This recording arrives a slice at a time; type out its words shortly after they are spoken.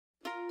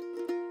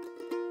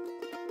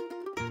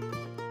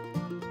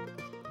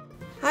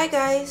Hi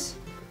guys!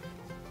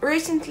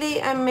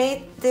 Recently I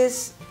made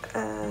this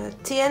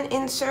TN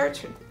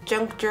insert,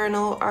 junk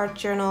journal, art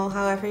journal,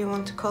 however you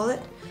want to call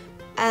it.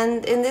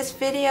 And in this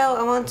video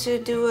I want to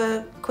do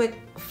a quick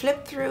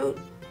flip through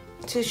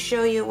to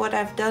show you what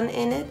I've done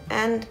in it,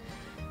 and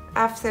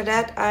after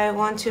that I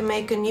want to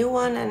make a new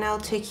one and I'll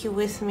take you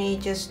with me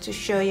just to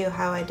show you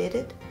how I did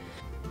it.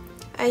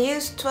 I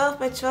used 12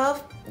 by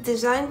 12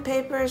 design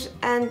papers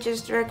and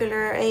just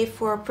regular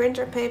A4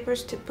 printer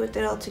papers to put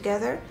it all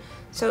together.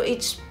 So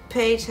each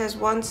page has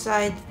one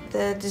side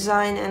the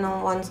design and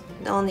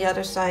on the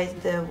other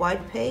side the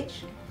white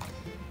page.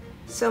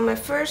 So my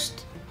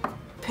first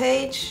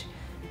page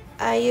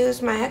I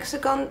used my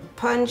hexagon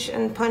punch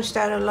and punched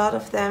out a lot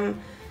of them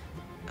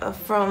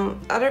from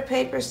other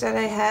papers that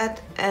I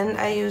had, and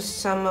I used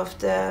some of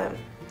the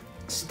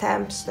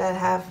stamps that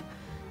have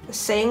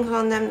sayings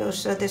on them.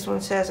 So this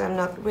one says "I'm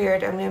not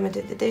weird, I'm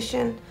limited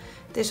edition."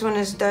 This one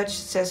is Dutch,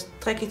 it says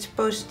 "Trek iets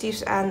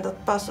positiefs aan,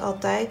 dat past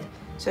altijd."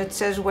 So it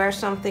says wear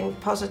something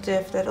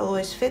positive that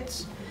always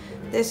fits.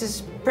 This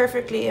is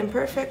perfectly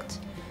imperfect.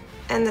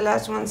 And the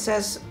last one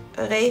says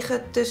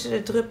regen, tussen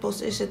de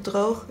druppels is het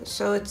droog.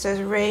 So it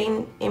says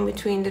rain, in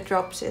between the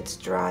drops it's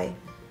dry.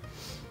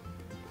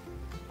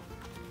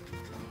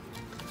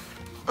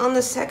 On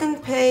the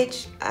second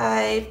page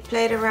I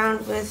played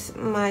around with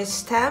my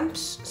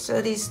stamps.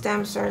 So these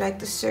stamps are like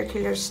the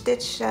circular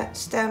stitch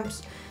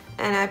stamps,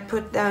 and I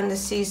put down the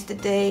seize the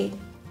day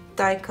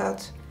die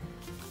cut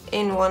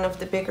in one of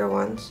the bigger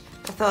ones.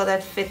 I thought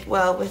that fit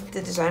well with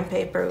the design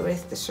paper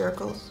with the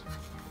circles.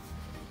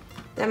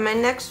 Then my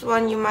next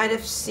one you might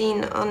have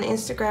seen on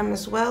Instagram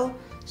as well.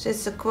 So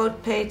it's a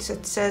quote page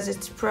that says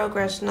it's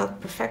progress, not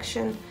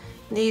perfection.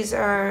 These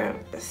are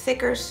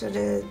thicker, so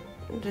the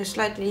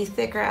slightly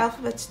thicker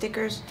alphabet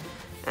stickers,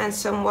 and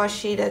some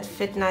washi that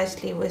fit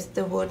nicely with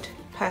the wood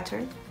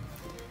pattern.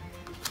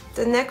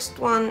 The next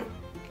one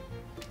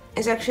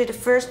is actually the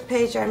first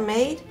page I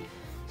made.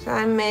 So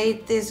I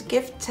made this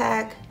gift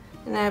tag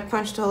and I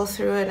punched a hole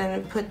through it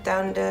and put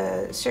down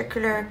the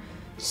circular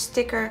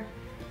sticker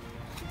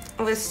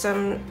with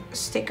some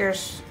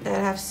stickers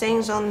that have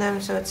sayings on them.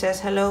 So it says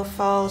hello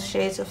fall,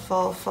 shades of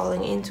fall,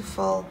 falling into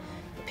fall,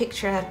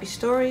 picture happy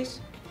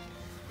stories.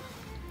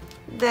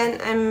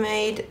 Then I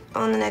made,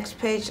 on the next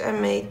page, I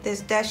made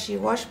this dashi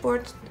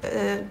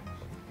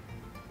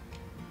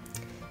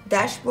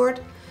dashboard.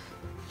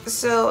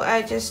 So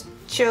I just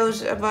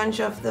chose a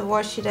bunch of the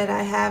washi that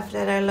I have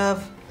that I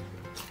love,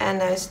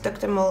 and I stuck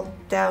them all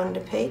down the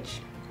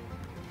page.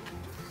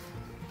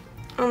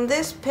 On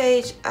this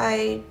page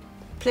I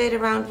played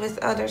around with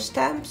other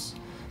stamps.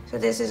 So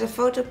this is a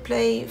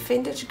Photoplay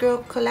Vintage Girl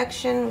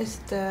collection with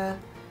the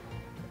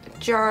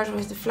jars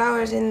with the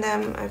flowers in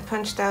them. I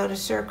punched out a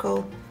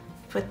circle,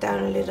 put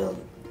down a little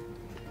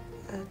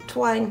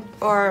twine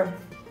or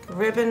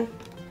ribbon,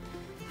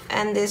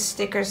 and this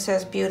sticker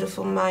says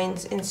beautiful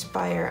minds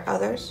inspire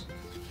others.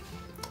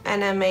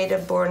 And I made a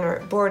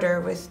border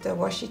with the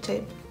washi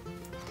tape.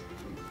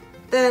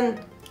 Then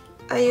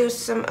I used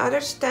some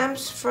other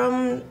stamps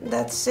from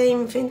that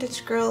same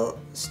Vintage Girl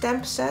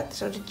stamp set.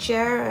 So the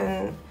chair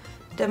and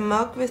the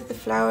mug with the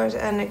flowers,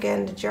 and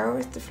again the jar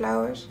with the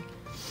flowers.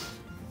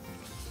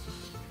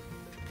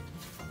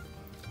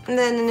 And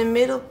then in the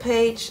middle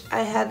page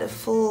I had a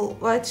full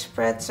white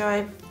spread, so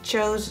I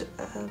chose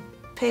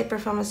paper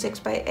from a 6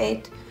 by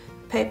 8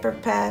 paper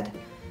pad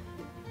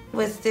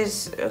with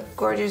this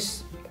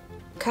gorgeous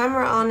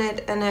camera on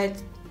it, and I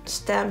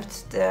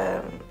stamped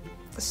the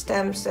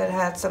stamps that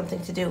had something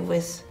to do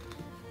with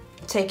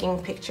taking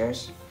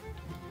pictures.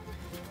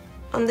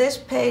 On this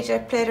page I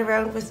played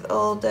around with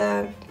all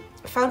the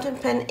fountain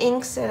pen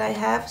inks that I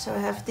have. So I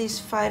have these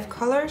 5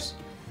 colors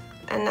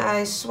and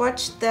I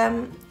swatched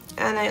them,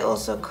 and I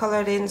also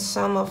colored in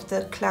some of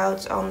the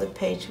clouds on the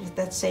page with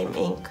that same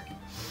ink.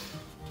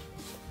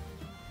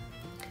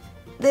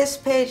 This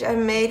page I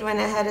made when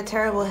I had a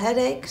terrible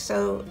headache,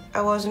 so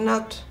I was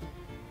not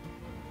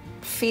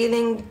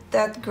feeling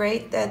that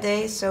great that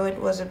day, so it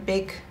was a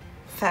big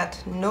fat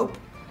nope,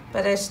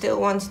 but I still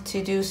wanted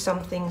to do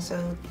something,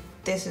 so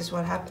this is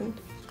what happened.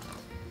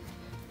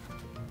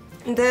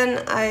 And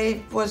then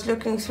I was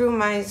looking through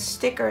my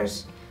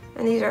stickers,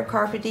 and these are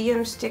Carpe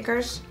Diem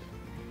stickers,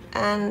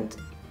 and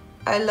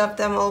I love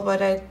them all,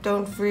 but I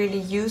don't really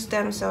use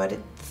them, so I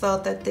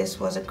thought that this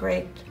was a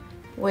great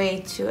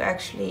way to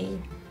actually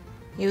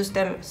use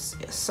them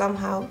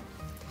somehow.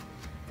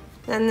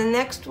 Then the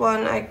next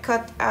one I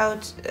cut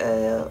out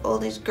all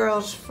these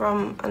girls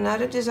from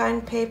another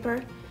design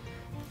paper,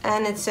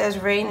 and it says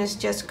rain is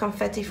just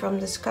confetti from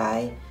the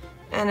sky,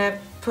 and I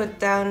put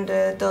down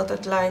the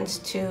dotted lines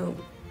to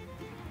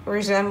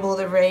resemble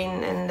the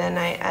rain, and then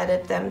I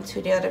added them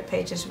to the other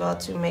page as well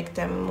to make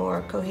them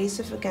more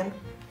cohesive again.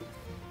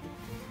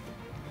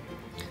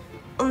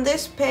 On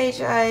this page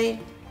I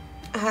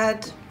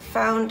had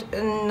found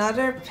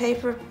another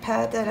paper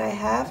pad that I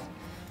have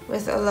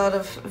with a lot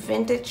of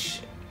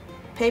vintage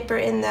paper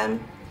in them.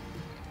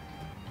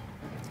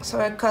 So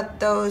I cut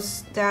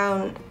those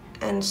down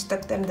and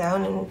stuck them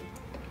down and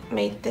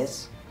made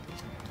this.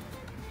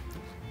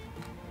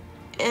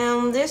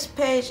 On this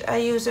page I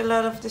use a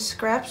lot of the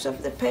scraps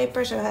of the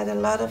paper, so I had a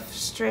lot of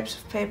strips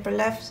of paper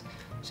left,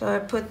 so I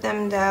put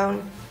them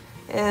down,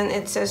 and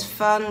it says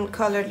fun,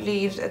 colored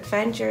leaves,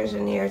 adventures,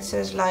 and here it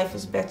says life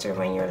is better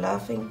when you're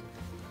laughing.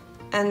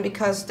 And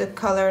because the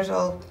colors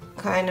all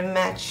kind of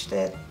match,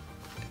 that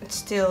it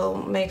still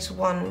makes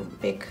one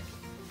big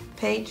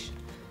page.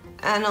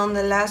 And on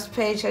the last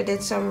page I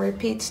did some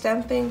repeat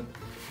stamping,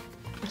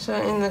 so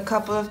in a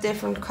couple of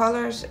different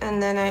colors,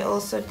 and then I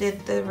also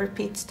did the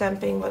repeat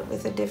stamping but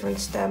with a different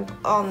stamp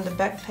on the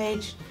back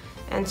page.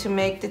 And to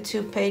make the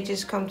two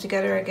pages come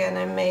together again,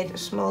 I made a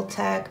small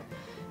tag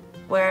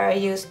where I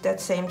used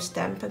that same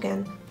stamp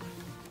again.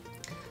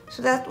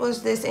 So that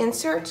was this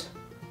insert.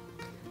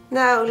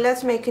 Now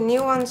let's make a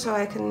new one so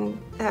I can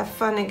have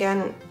fun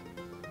again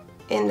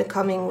in the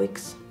coming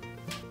weeks.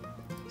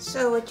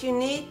 So what you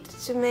need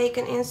to make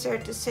an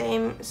insert the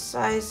same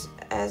size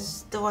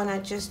as the one I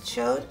just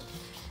showed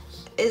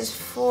is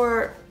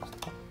 4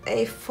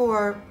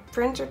 A4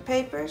 printer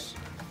papers,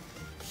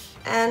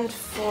 and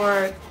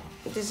for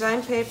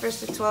design papers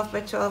the 12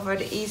 by 12 are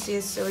the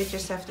easiest, so we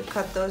just have to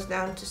cut those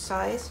down to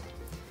size.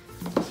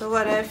 So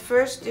what I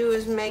first do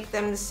is make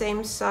them the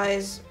same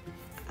size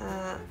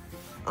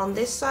on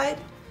this side,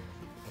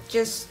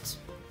 just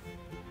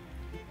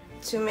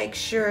to make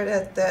sure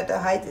that the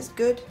height is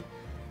good,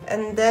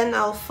 and then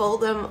I'll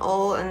fold them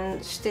all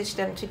and stitch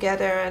them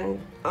together, and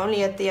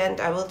only at the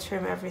end I will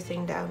trim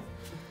everything down.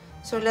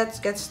 So let's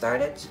get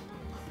started.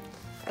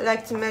 I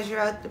like to measure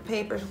out the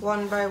papers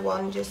one by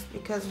one, just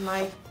because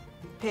my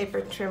paper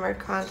trimmer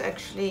can't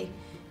actually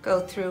go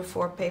through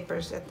 4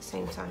 papers at the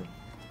same time.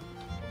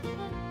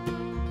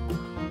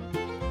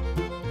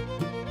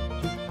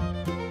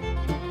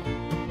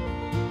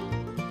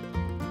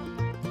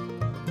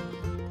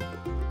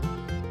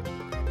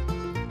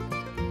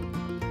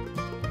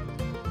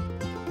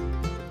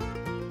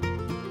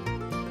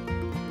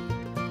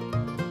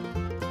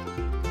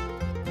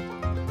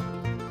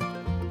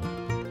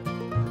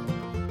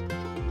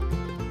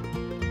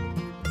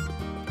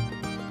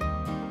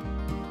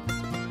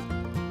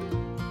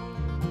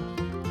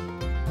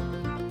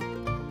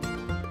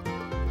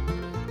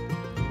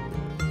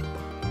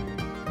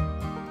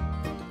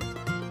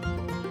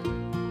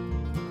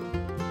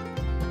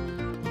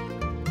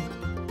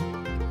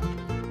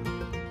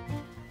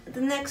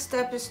 The next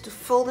step is to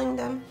folding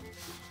them.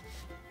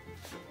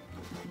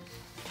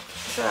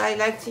 So I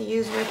like to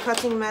use my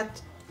cutting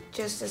mat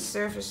just as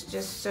surface,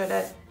 just so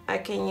that I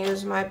can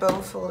use my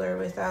bone folder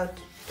without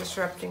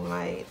disrupting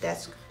my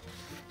desk.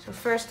 So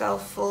first I'll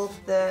fold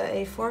the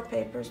A4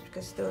 papers,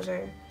 because those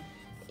are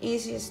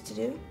easiest to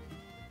do.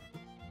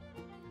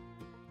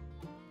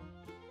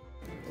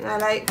 And I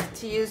like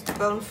to use the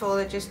bone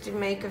folder just to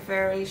make a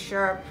very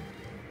sharp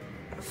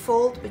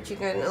fold, but you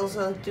can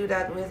also do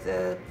that with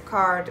a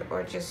card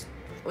or just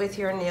with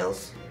your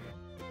nails.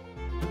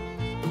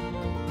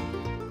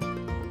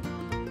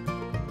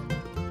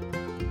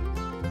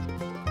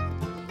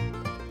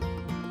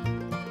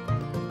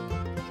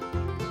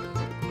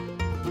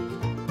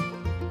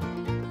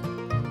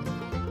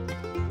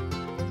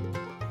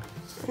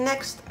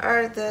 Next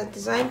are the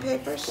design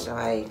papers, so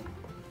I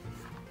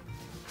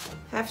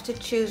have to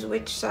choose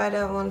which side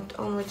I want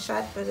on which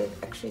side, but it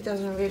actually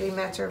doesn't really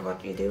matter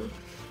what you do.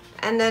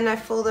 And then I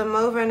fold them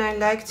over, and I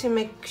like to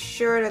make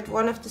sure that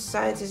one of the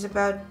sides is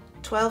about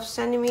 12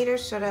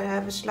 centimeters, so that I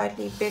have a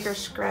slightly bigger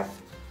scrap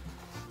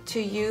to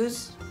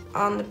use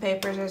on the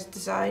papers as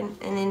design.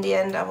 And in the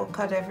end I will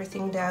cut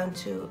everything down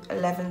to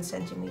 11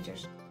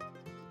 centimeters.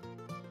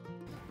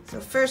 So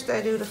first I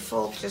do the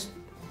fold just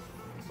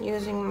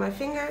using my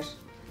fingers,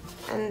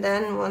 and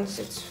then once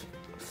it's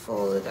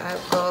folded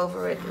I'll go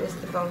over it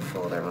with the bone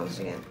folder once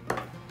again.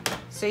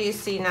 So you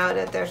see now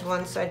that there's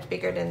one side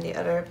bigger than the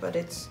other, but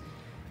it's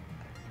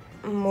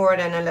more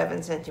than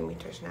 11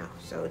 centimeters now,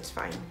 so it's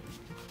fine.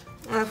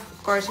 And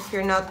of course, if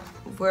you're not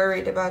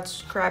worried about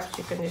scraps,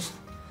 you can just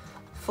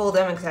fold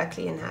them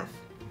exactly in half.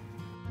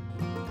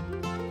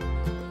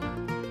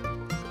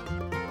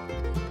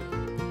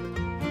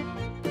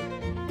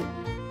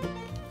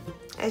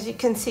 As you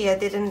can see, I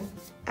didn't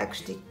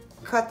actually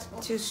cut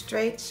too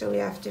straight, so we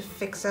have to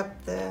fix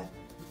up the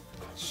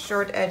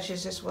short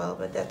edges as well,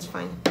 but that's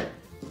fine.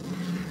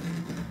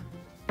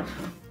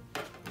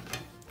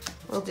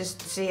 We'll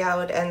just see how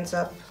it ends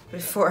up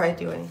before I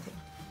do anything.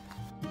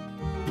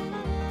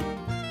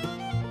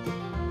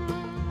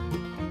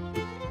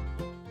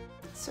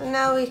 So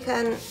now we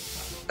can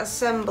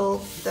assemble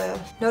the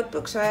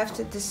notebook. So I have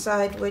to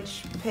decide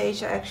which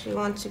page I actually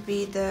want to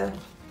be the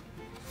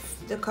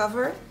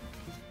cover.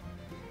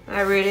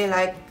 I really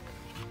like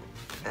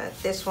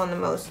this one the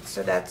most,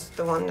 so that's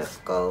the one that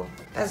go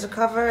as a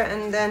cover.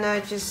 And then I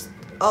just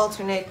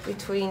alternate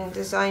between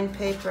design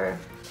paper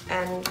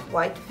and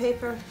white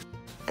paper.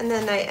 And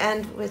then I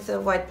end with the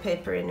white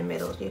paper in the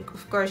middle.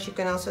 Of course, you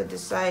can also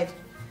decide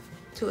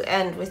to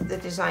end with the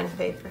design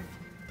paper.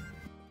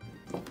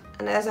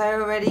 And as I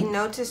already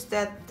noticed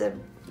that the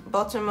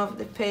bottom of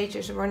the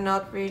pages were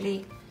not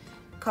really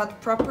cut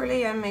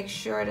properly, I make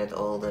sure that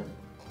all the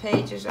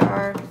pages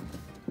are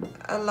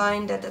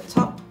aligned at the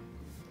top,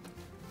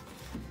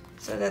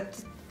 so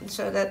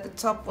that the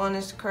top one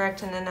is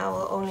correct, and then I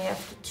will only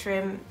have to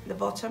trim the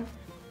bottom.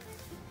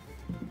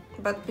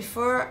 But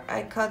before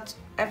I cut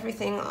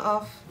everything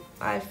off,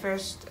 I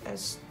first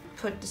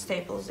put the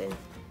staples in.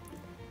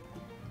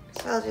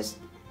 So I'll just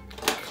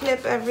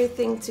clip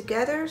everything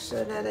together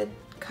so that it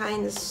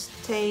kind of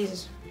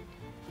stays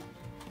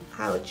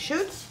how it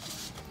should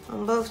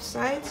on both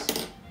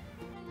sides.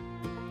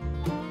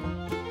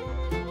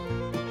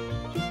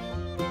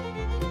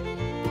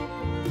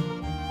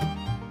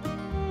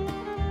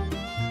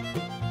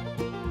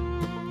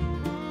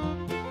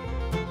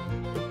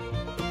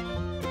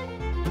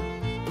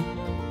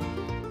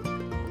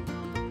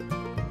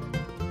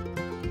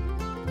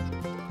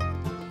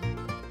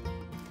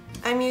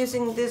 I'm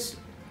using this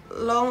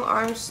long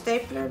arm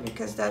stapler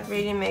because that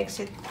really makes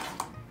it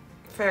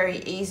very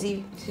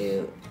easy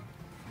to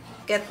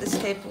get the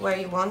staple where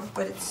you want,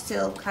 but it's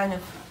still kind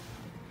of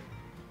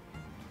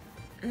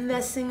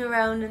messing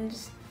around and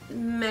just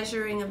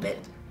measuring a bit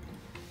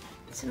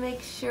to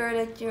make sure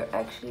that you're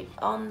actually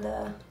on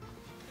the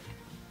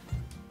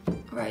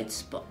right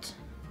spot.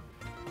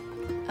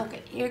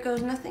 Okay, here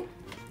goes nothing.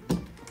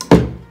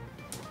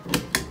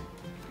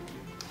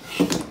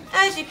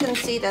 As you can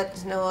see,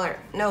 that's nowhere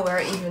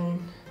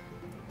even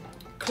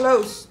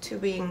close to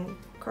being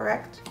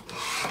correct.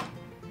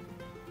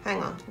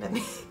 Hang on,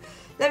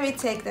 let me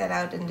take that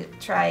out and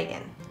try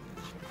again.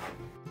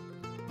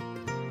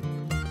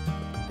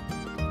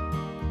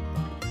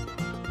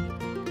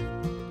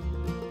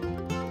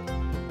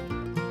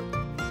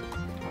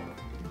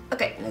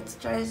 Okay, let's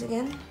try this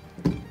again.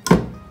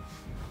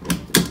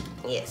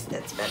 Yes,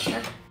 that's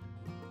better.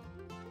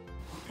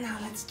 Now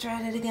let's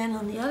try that again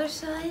on the other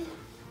side.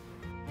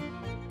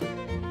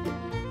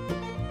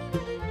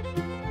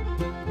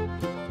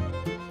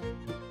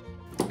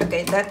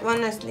 Okay, that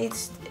one at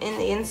least in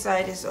the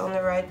inside is on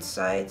the right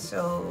side,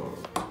 so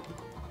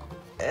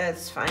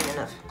that's fine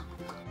enough.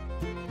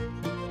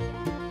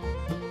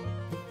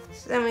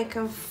 So then we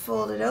can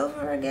fold it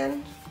over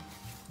again.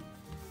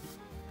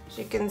 As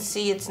you can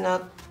see, it's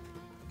not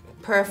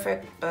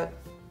perfect, but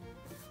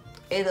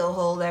it'll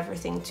hold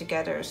everything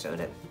together, so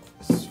that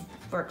this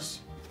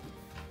works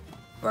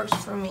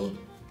for me.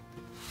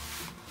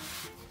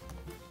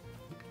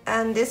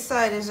 And this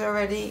side is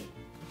already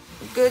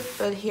good,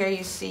 but here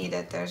you see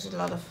that there's a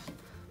lot of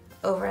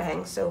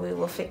overhang, so we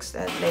will fix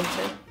that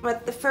later.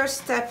 But the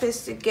first step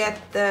is to get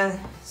the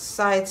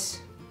sides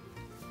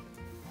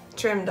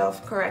trimmed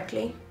off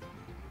correctly.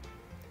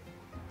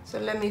 So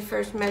let me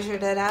first measure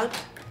that out.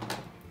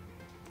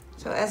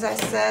 So as I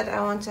said, I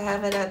want to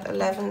have it at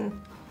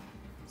 11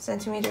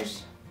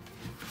 centimeters.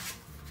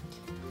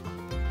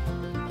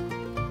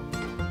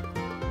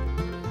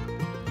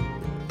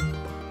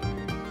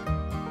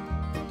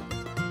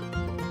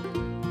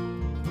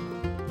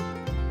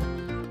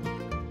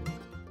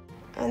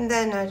 And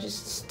then I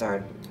just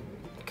start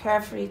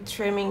carefully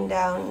trimming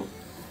down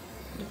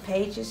the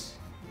pages.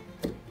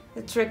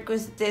 The trick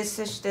with this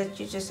is that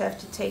you just have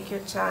to take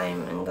your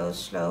time and go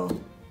slow.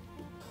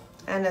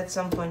 And at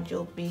some point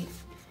you'll be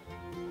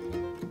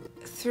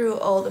through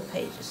all the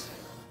pages.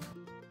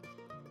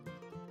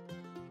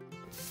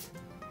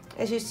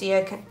 As you see,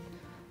 I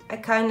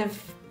kind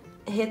of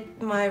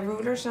hit my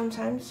ruler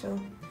sometimes, so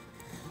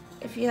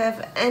if you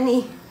have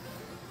any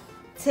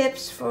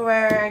tips for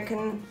where I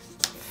can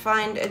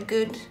find a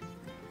good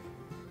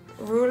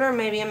ruler,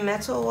 maybe a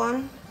metal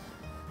one,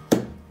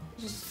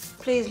 just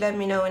please let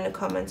me know in the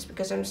comments,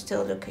 because I'm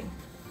still looking.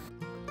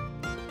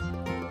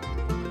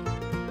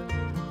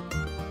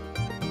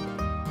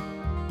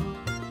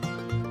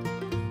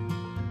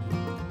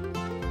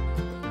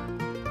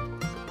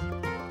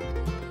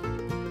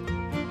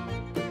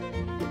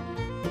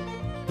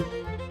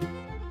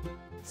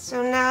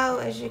 So now,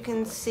 as you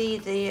can see,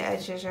 the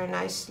edges are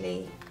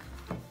nicely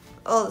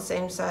all the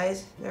same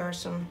size. There are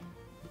some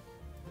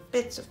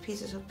bits of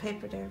pieces of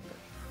paper there, but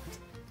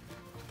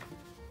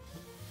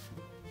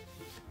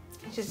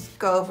just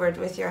go over it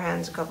with your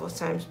hands a couple of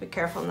times. Be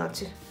careful not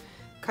to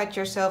cut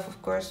yourself,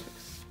 of course,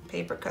 because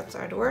paper cuts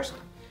are the worst.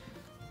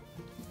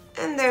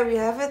 And there we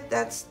have it.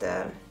 That's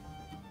the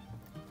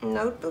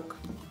notebook.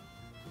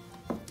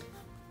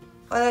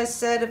 What I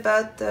said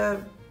about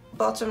the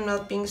bottom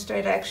not being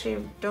straight, I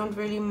actually don't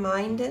really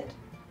mind it.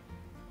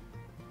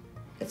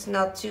 It's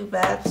not too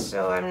bad,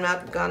 so I'm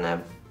not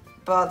gonna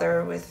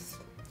bother with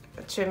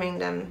trimming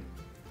them.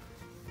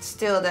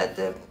 Still, that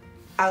the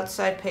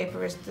outside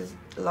paper is the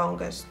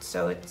longest,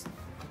 so it's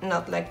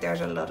not like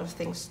there's a lot of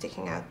things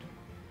sticking out.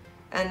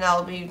 And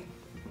I'll be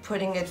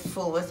putting it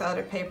full with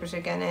other papers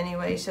again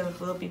anyway, so it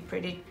will be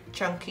pretty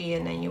chunky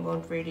and then you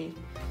won't really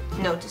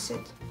notice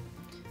it.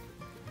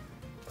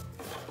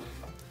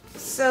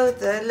 So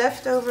the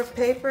leftover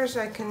papers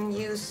I can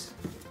use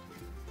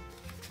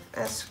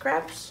as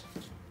scraps.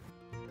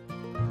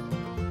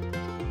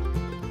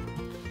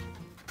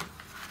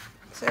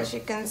 So as you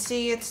can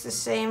see, it's the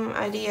same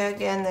idea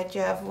again, that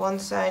you have one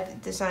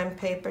side design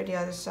paper, the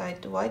other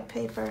side the white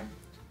paper.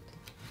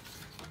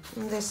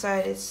 And this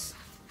side is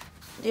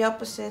the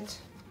opposite.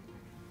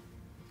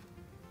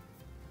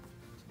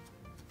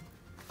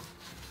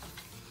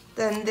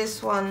 Then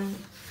this one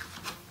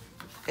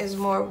is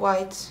more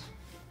white.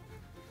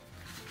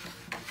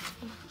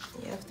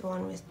 You have the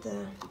one with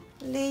the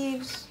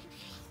leaves,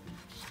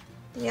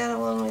 the other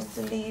one with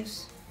the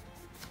leaves.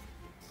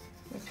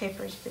 The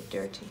paper is a bit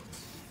dirty.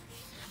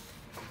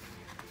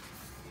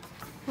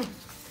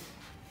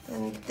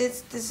 And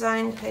this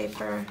design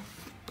paper,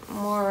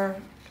 more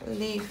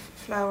leaf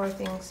flower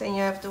things. Then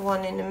you have the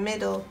one in the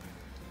middle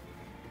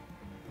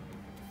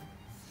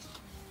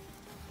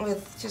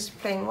with just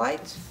plain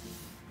white.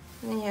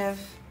 And then you have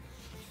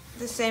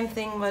the same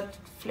thing but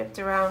flipped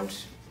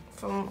around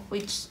from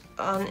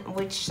on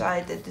which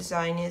side the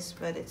design is,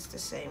 but it's the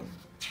same.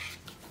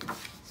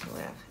 So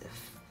we have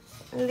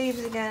the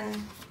leaves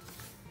again.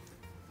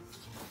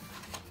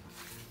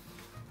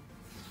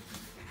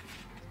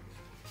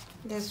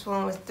 This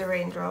one with the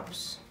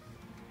raindrops.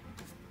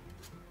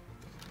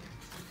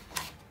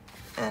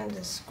 And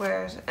the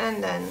squares,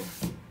 and then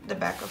the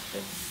back of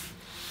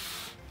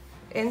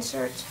the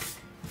insert.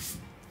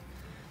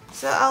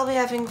 So I'll be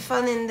having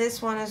fun in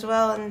this one as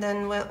well, and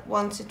then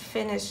once it's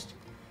finished,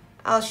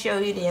 I'll show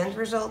you the end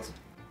result.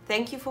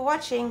 Thank you for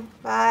watching.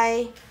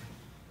 Bye!